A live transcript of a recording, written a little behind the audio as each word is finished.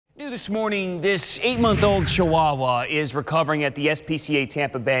New this morning, this 8-month-old Chihuahua is recovering at the SPCA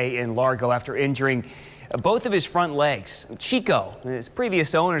Tampa Bay in Largo after injuring both of his front legs. Chico, his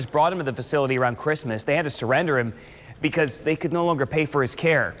previous owners brought him to the facility around Christmas. They had to surrender him because they could no longer pay for his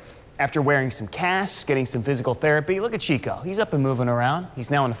care. After wearing some casts, getting some physical therapy, look at Chico. He's up and moving around.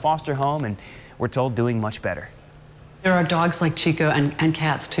 He's now in a foster home and we're told doing much better. There are dogs like Chico and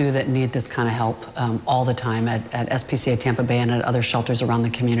cats, too, that need this kind of help all the time at SPCA Tampa Bay and at other shelters around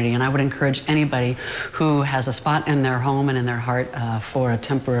the community. And I would encourage anybody who has a spot in their home and in their heart for a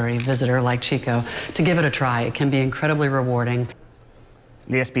temporary visitor like Chico to give it a try. It can be incredibly rewarding.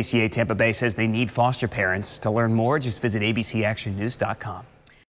 The SPCA Tampa Bay says they need foster parents. To learn more, just visit abcactionnews.com.